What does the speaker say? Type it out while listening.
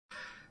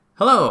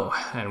Hello,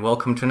 and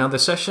welcome to another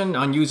session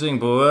on using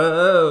Wow,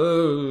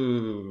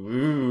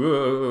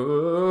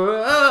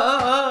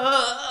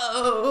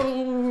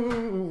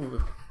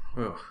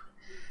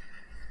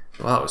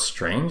 that was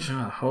strange.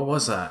 What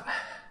was that?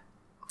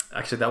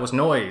 Actually, that was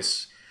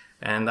noise.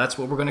 And that's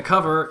what we're going to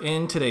cover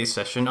in today's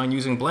session on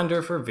using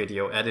Blender for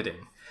video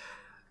editing.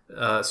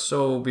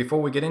 So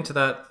before we get into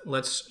that,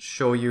 let's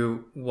show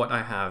you what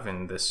I have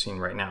in this scene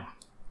right now.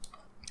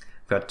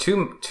 I've got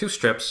two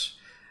strips,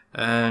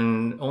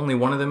 and only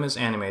one of them is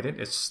animated.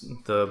 It's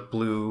the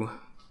blue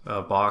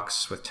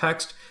box with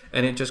text,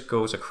 and it just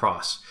goes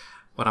across.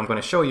 What I'm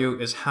going to show you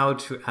is how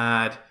to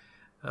add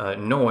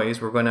noise.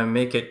 We're going to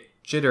make it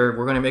jitter.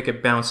 We're going to make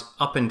it bounce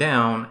up and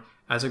down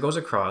as it goes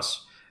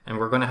across, and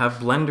we're going to have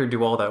Blender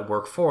do all that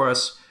work for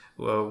us.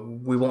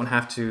 We won't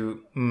have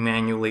to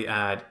manually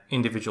add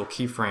individual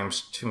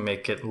keyframes to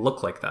make it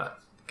look like that.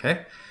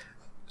 Okay,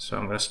 so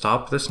I'm going to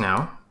stop this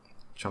now,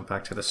 jump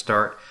back to the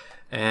start,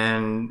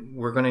 and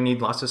we're going to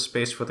need lots of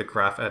space for the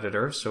graph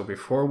editor. So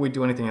before we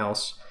do anything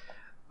else,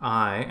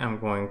 I am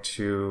going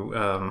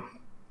to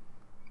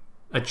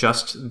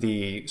adjust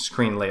the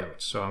screen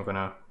layout. So I'm going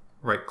to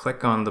right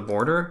click on the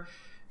border,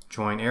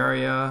 join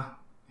area,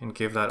 and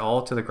give that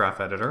all to the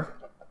graph editor.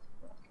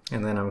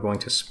 And then I'm going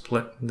to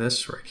split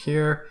this right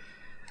here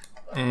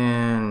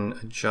and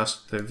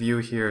adjust the view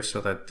here so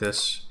that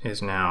this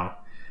is now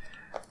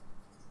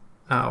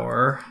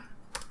our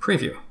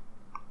preview.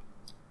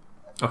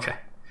 Okay,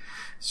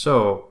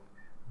 so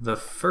the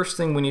first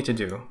thing we need to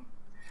do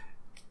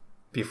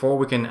before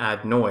we can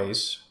add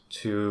noise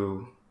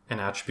to an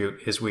attribute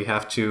is we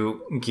have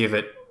to give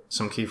it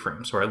some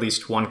keyframes, or at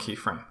least one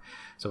keyframe.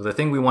 So the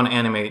thing we want to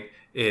animate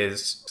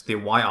is the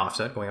Y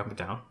offset going up and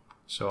down.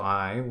 So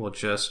I will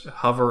just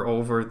hover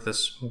over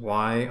this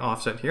Y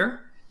offset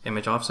here,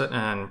 image offset,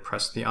 and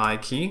press the I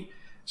key.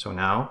 So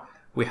now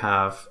we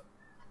have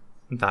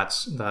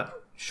that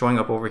showing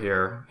up over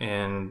here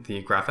in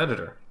the graph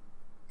editor.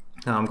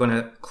 Now I'm going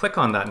to click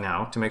on that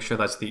now to make sure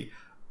that's the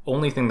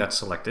only thing that's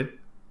selected.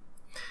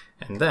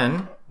 And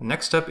then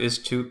next step is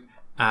to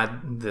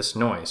add this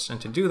noise. And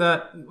to do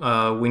that,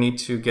 we need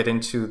to get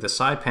into the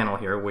side panel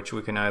here, which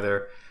we can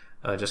either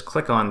just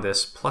click on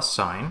this plus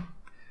sign,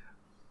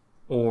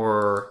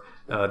 or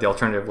the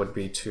alternative would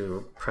be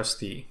to press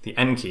the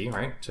N key,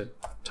 right, to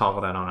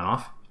toggle that on and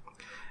off.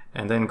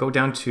 And then go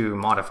down to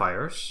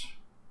modifiers,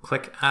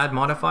 click add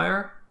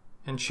modifier,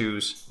 and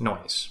choose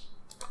noise.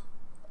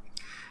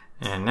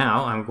 And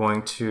now I'm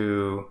going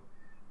to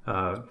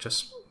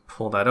just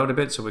pull that out a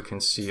bit so we can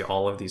see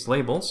all of these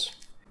labels.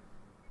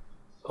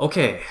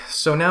 Okay,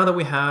 so now that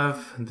we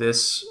have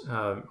this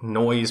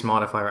noise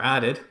modifier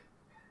added,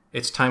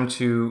 it's time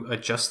to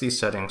adjust these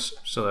settings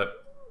so that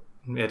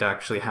it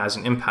actually has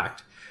an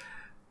impact.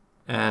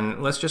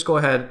 And let's just go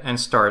ahead and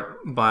start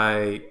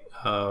by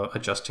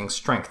adjusting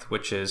strength,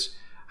 which is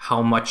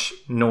how much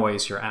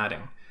noise you're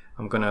adding.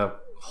 I'm going to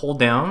hold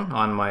down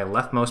on my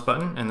left mouse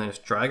button and then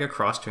just drag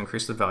across to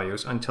increase the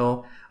values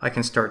until I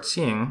can start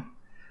seeing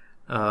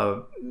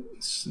what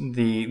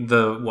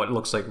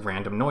looks like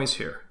random noise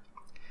here.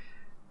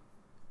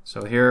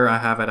 So here I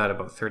have it at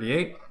about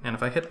 38, and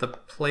if I hit the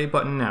play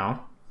button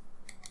now,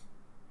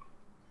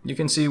 you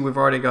can see we've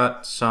already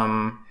got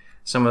some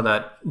of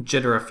that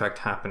jitter effect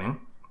happening.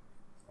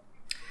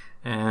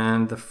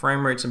 And the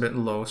frame rate's a bit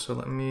low, so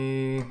let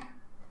me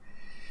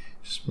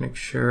just make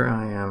sure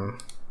I am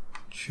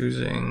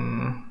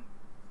choosing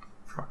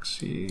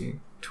proxy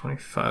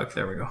 25.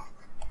 There we go.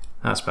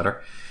 That's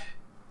better.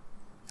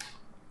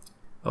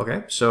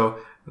 Okay, so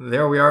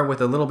there we are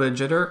with a little bit of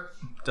jitter.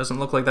 Doesn't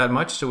look like that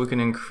much, so we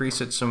can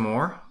increase it some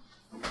more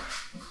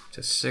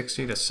to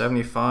 60 to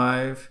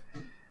 75.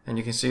 And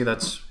you can see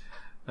that's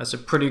a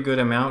pretty good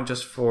amount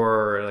just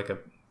for like a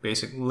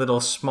basic little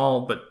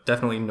small but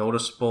definitely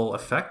noticeable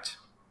effect.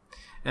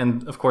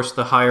 And of course,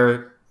 the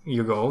higher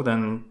you go,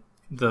 then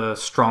the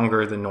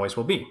stronger the noise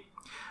will be.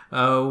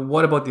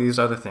 What about these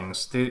other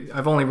things?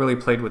 I've only really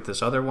played with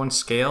this other one,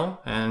 scale,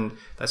 and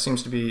that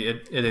seems to be,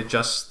 it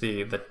adjusts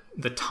the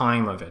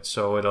time of it.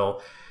 So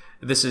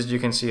this is, you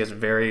can see it's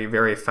very,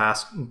 very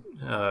fast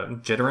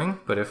jittering,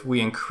 but if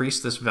we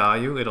increase this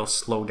value, it'll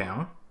slow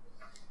down.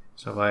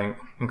 So if I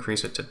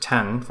increase it to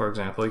 10, for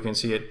example, you can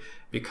see it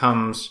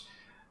becomes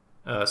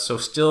so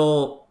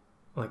still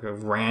like a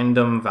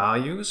random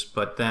values,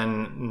 but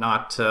then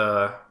not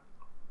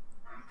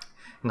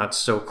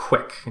so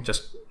quick.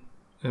 Just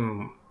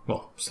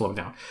well, slow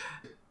down.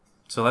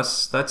 So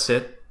that's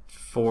it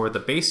for the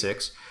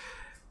basics.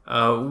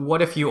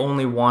 What if you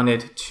only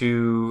wanted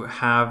to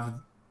have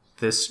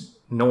this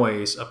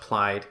noise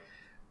applied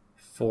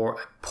for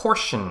a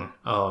portion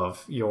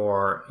of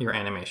your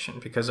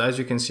animation? Because as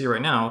you can see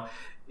right now,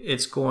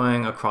 it's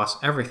going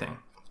across everything.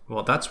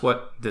 Well, that's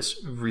what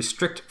this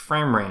restrict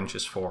frame range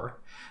is for.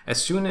 As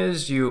soon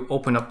as you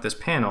open up this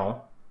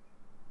panel,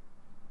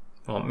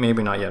 well,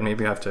 maybe not yet.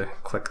 Maybe I have to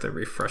click the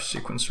refresh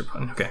sequencer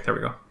button. Okay, there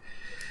we go.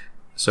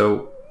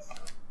 So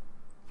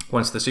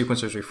once the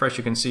sequencers refresh,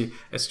 you can see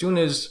as soon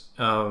as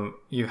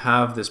you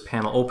have this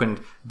panel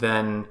opened,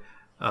 then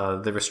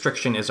the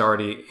restriction is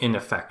already in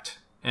effect.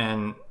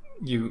 And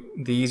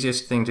the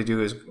easiest thing to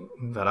do is,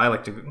 that I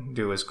like to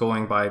do, is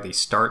going by the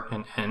start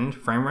and end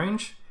frame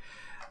range.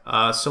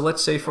 So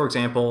let's say, for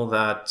example,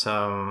 that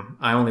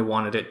I only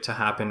wanted it to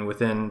happen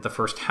within the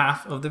first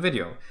half of the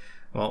video.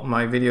 Well,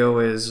 my video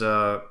is,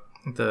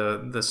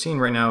 the scene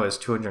right now is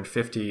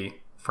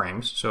 250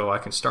 frames, so I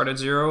can start at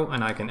 0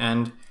 and I can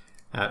end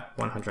at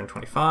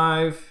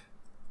 125.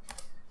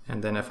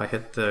 And then if I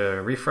hit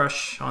the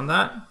refresh on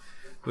that,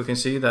 we can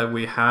see that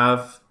we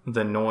have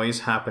the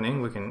noise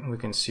happening. We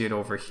can see it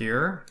over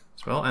here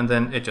as well, and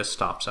then it just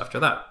stops after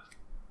that.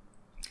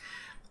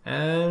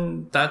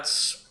 And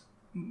that's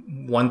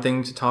one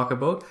thing to talk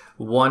about.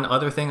 One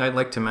other thing I'd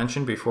like to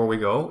mention before we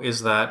go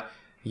is that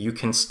you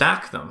can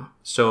stack them.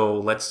 So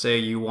let's say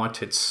you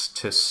wanted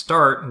to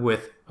start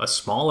with a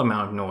small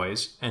amount of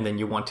noise and then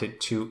you wanted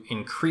to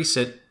increase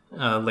it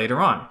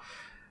later on.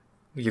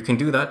 You can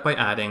do that by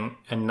adding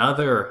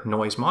another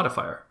noise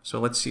modifier. So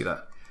let's see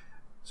that.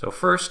 So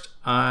first,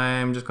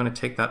 I'm just going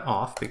to take that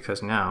off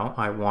because now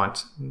I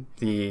want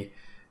the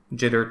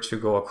jitter to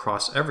go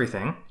across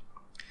everything.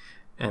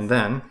 And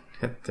then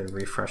hit the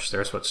refresh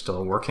there so it's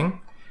still working.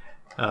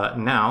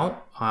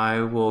 Now I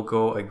will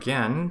go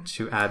again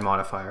to add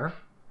modifier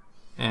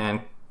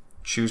and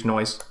choose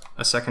noise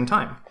a second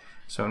time.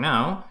 So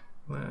now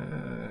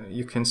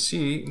you can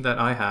see that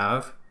I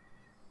have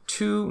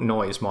 2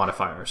 noise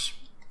modifiers.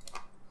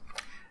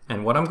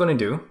 And what I'm going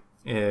to do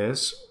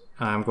is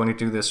I'm going to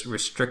do this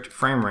restrict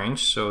frame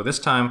range. So this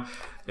time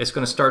it's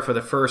going to start for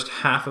the first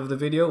half of the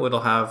video.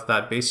 It'll have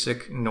that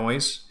basic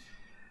noise.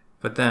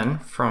 But then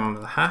from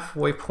the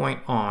halfway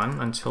point on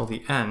until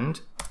the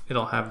end,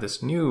 it'll have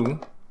this new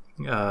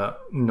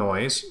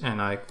noise,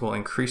 and I will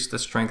increase the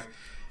strength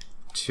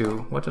to,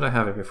 what did I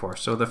have it before?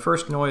 So the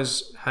first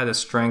noise had a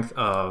strength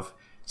of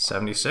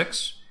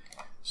 76.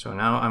 So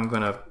now I'm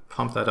going to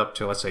pump that up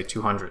to, let's say,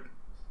 200.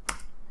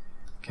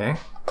 Okay,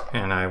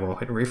 and I will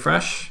hit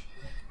refresh.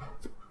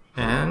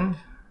 And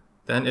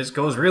then it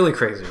goes really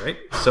crazy, right?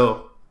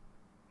 So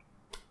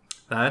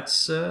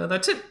that's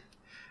it.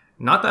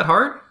 Not that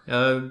hard.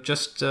 In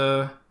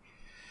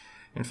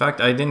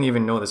fact, I didn't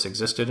even know this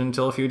existed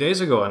until a few days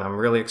ago, and I'm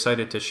really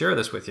excited to share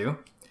this with you.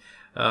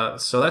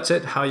 So that's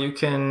it, how you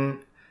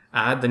can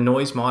add the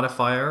noise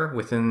modifier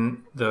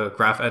within the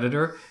graph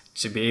editor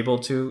to be able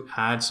to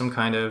add some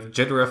kind of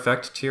jitter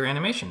effect to your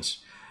animations.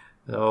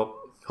 So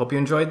hope you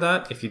enjoyed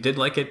that. If you did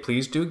like it,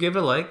 please do give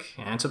it a like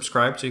and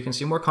subscribe so you can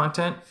see more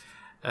content.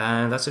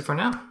 And that's it for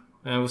now.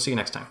 And we'll see you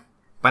next time.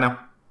 Bye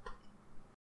now.